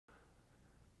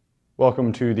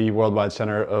Welcome to the Worldwide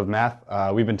Center of Math.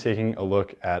 We've been taking a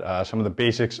look at some of the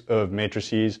basics of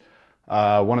matrices.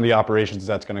 One of the operations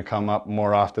that's going to come up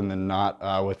more often than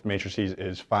not with matrices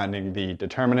is finding the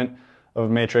determinant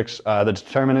of a matrix. The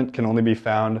determinant can only be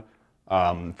found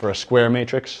for a square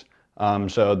matrix.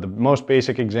 So the most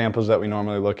basic examples that we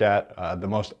normally look at, the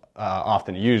most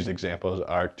often used examples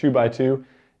are 2 by 2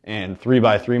 and 3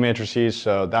 by 3 matrices.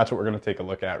 So that's what we're going to take a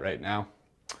look at right now.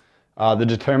 The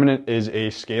determinant is a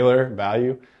scalar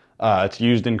value. It's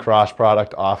used in cross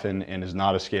product often and is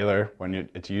not a scalar when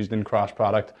it's used in cross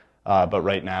product. But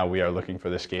right now we are looking for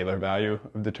the scalar value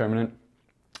of determinant.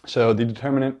 So the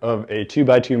determinant of a 2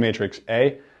 by 2 matrix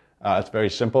A, it's very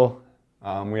simple.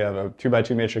 We have a 2 by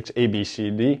 2 matrix A, B,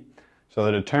 C, D. So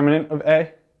the determinant of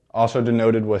A, also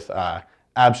denoted with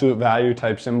absolute value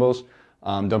type symbols.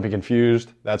 Don't be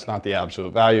confused, that's not the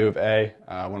absolute value of A.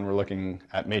 When we're looking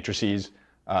at matrices,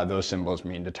 those symbols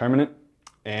mean determinant.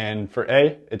 And for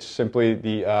A, it's simply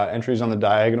the entries on the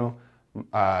diagonal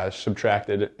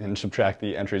subtracted and subtract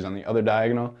the entries on the other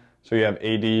diagonal. So you have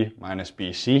AD minus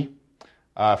BC.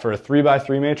 For a 3 by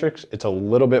 3 matrix, it's a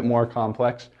little bit more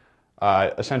complex.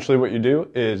 Essentially what you do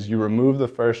is you remove the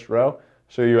first row.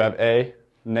 So you have A,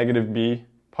 negative B,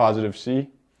 positive C.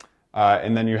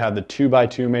 And then you have the 2 by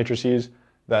 2 matrices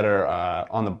that are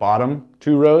on the bottom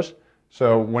 2 rows.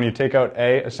 So when you take out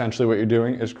A, essentially what you're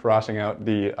doing is crossing out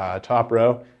the top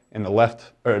row in the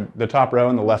left, or the top row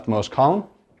in the leftmost column.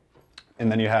 And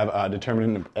then you have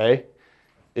determinant of A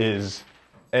is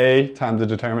A times the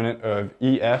determinant of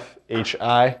EF,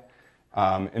 HI.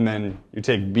 And then you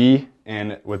take B,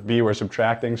 and with B we're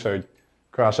subtracting, so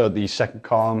cross out the second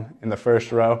column in the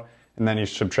first row, and then you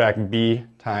subtract B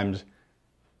times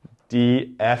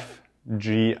DFGI.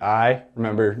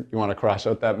 Remember, you want to cross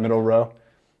out that middle row.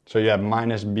 So you have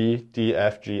minus B, D,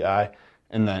 F, G, I,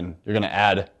 and then you're going to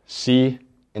add C,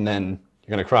 and then you're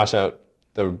going to cross out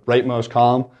the rightmost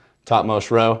column,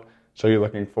 topmost row. So you're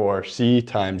looking for C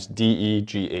times D, E,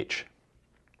 G, H.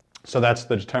 So that's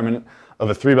the determinant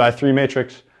of a 3 by 3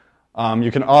 matrix.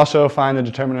 You can also find the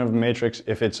determinant of a matrix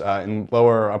if it's in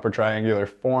lower or upper triangular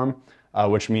form,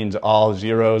 which means all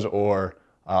zeros or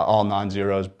all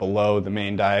non-zeros below the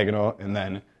main diagonal, and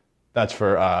then that's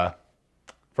for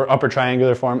upper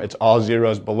triangular form, it's all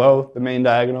zeros below the main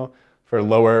diagonal. For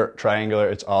lower triangular,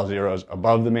 it's all zeros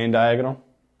above the main diagonal.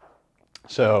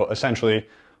 So essentially,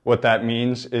 what that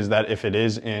means is that if it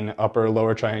is in upper or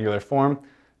lower triangular form,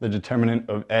 the determinant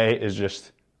of A is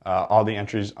just all the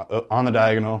entries on the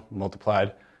diagonal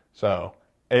multiplied. So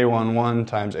A11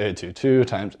 times A22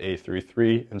 times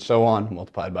A33 and so on,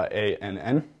 multiplied by A and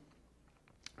N.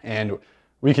 And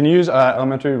we can use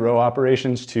elementary row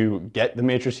operations to get the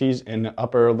matrices in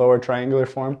upper or lower triangular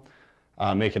form,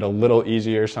 make it a little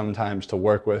easier sometimes to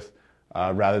work with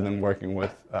rather than working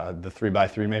with the 3 by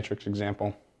 3 matrix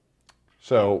example.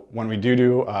 So when we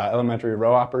do elementary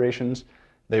row operations,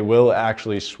 they will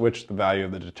actually switch the value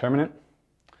of the determinant.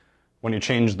 When you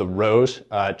change the rows,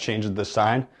 it changes the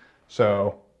sign.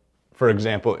 So for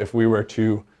example, if we were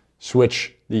to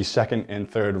switch the second and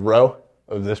third row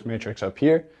of this matrix up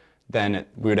here, then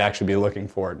we would actually be looking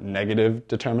for negative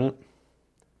determinant.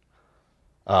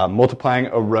 Multiplying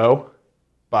a row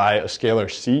by a scalar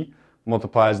C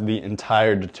multiplies the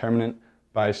entire determinant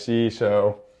by C.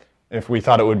 So if we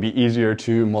thought it would be easier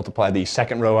to multiply the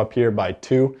second row up here by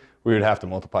 2, we would have to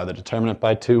multiply the determinant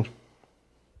by 2.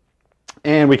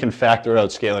 And we can factor out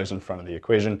scalars in front of the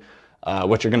equation,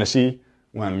 what you're going to see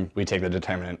when we take the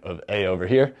determinant of A over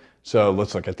here. So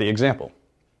let's look at the example.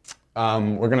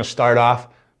 We're going to start off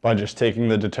by just taking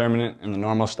the determinant in the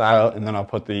normal style, and then I'll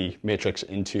put the matrix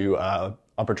into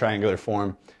upper triangular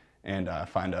form and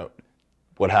find out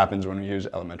what happens when we use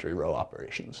elementary row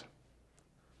operations.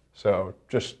 So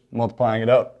just multiplying it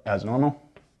out as normal.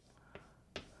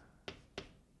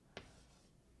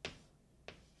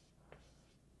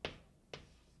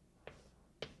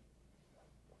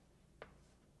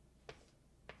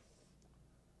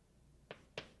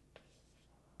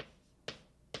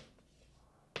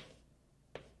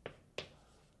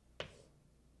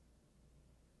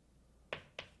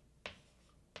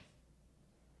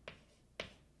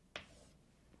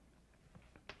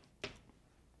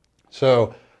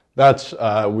 So that's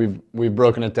we've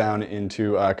broken it down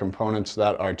into components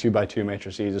that are 2 by 2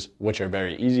 matrices, which are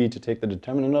very easy to take the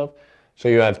determinant of. So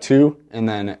you have 2, and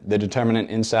then the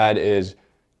determinant inside is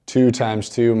 2 times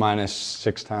 2 minus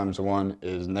 6 times 1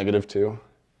 is negative 2.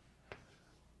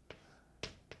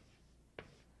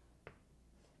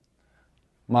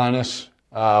 Minus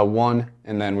 1,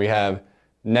 and then we have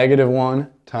negative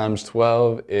 1 times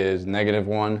 12 is negative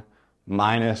 1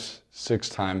 minus 6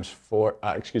 times 4,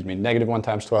 negative 1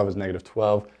 times 12 is negative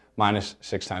 12, minus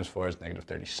 6 times 4 is negative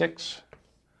 36.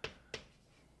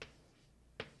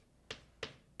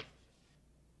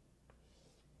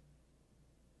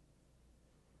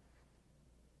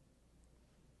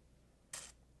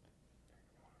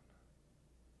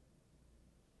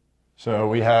 So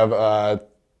we have,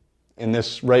 in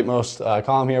this rightmost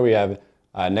column here, we have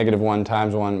negative 1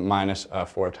 times 1 minus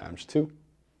 4 times 2.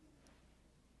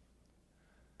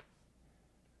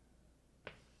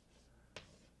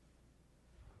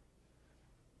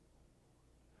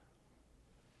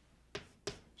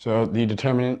 So the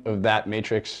determinant of that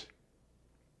matrix,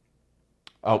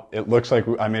 oh, it looks like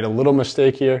I made a little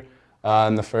mistake here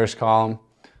in the first column.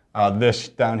 This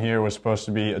down here was supposed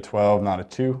to be a 12, not a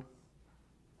 2.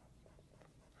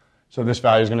 So this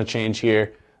value is going to change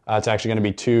here. It's actually going to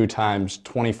be 2 times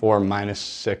 24 minus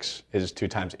 6 is 2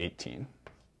 times 18.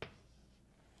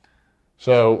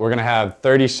 So we're going to have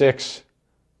 36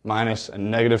 minus a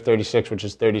negative 36, which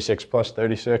is 36 plus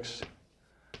 36,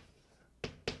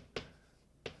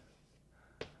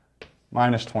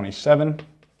 minus 27.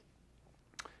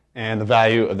 And the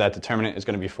value of that determinant is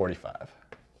going to be 45.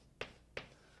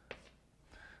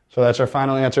 So that's our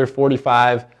final answer,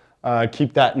 45.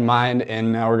 Keep that in mind,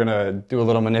 and now we're going to do a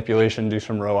little manipulation, do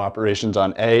some row operations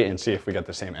on A, and see if we get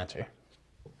the same answer.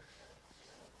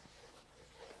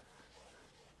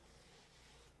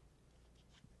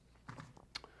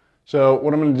 So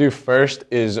what I'm going to do first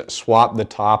is swap the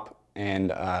top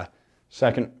and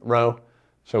second row.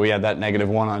 So we have that negative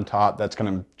 1 on top. That's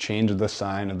going to change the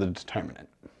sign of the determinant.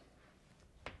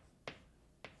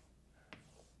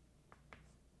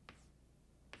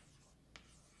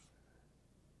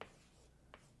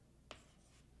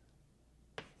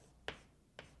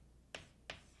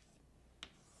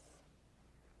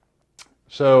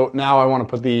 So now I want to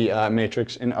put the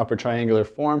matrix in upper triangular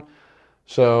form.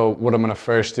 So what I'm going to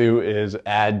first do is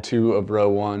add 2 of row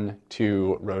 1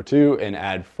 to row 2 and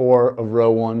add 4 of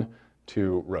row 1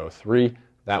 to row 3.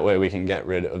 That way we can get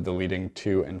rid of the leading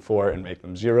 2 and 4 and make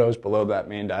them zeros below that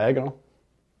main diagonal.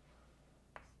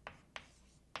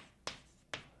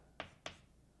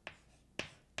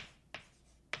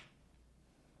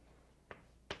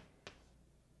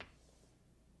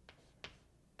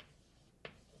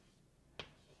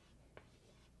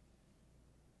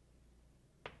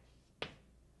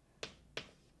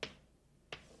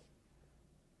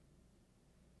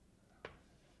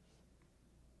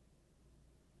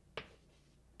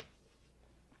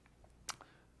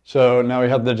 So now we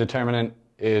have the determinant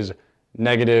is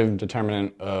negative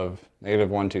determinant of negative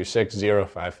 1, 2, 6, 0,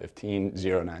 5, 15,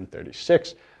 0, 9,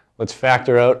 36. Let's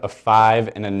factor out a 5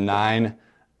 and a 9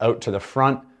 out to the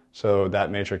front, so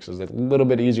that matrix is a little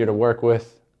bit easier to work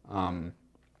with. And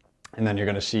then you're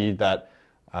going to see that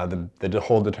the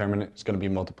whole determinant is going to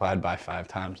be multiplied by 5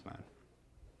 times 9.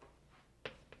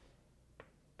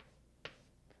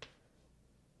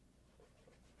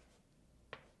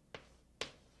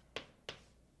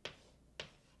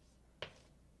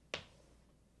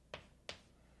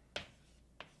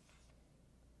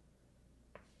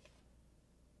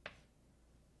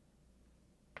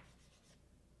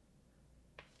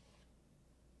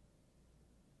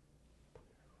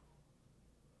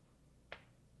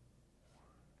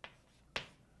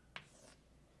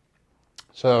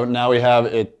 So now we have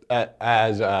it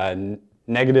as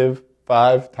negative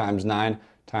 5 times 9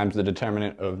 times the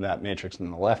determinant of that matrix on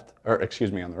the left, or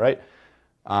excuse me, on the right.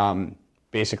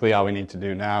 Basically, all we need to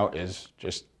do now is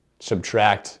just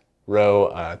subtract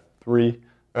row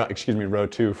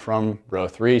 2 from row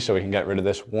 3, so we can get rid of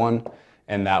this 1,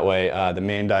 and that way the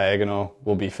main diagonal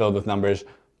will be filled with numbers,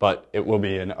 but it will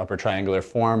be in upper triangular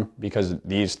form because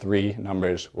these 3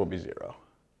 numbers will be 0.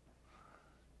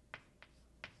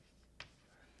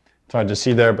 It's hard to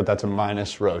see there, but that's a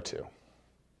minus row 2.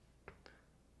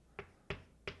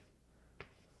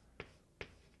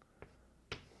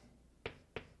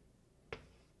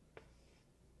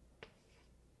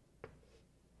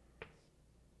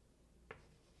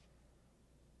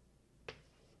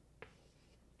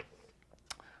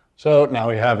 So now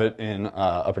we have it in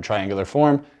upper triangular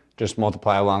form. Just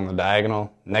multiply along the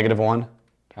diagonal. Negative 1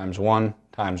 times 1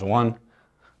 times 1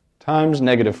 times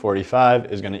negative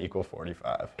 45 is going to equal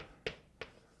 45.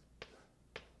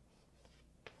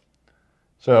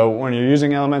 So when you're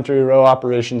using elementary row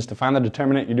operations to find the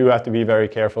determinant, you do have to be very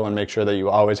careful and make sure that you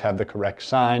always have the correct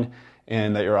sign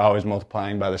and that you're always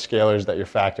multiplying by the scalars that you're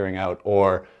factoring out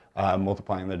or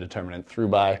multiplying the determinant through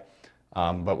by.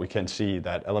 But we can see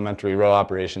that elementary row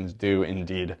operations do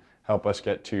indeed help us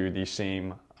get to the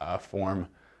same form,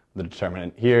 the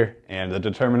determinant here, and the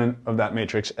determinant of that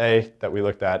matrix A that we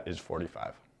looked at is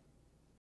 45.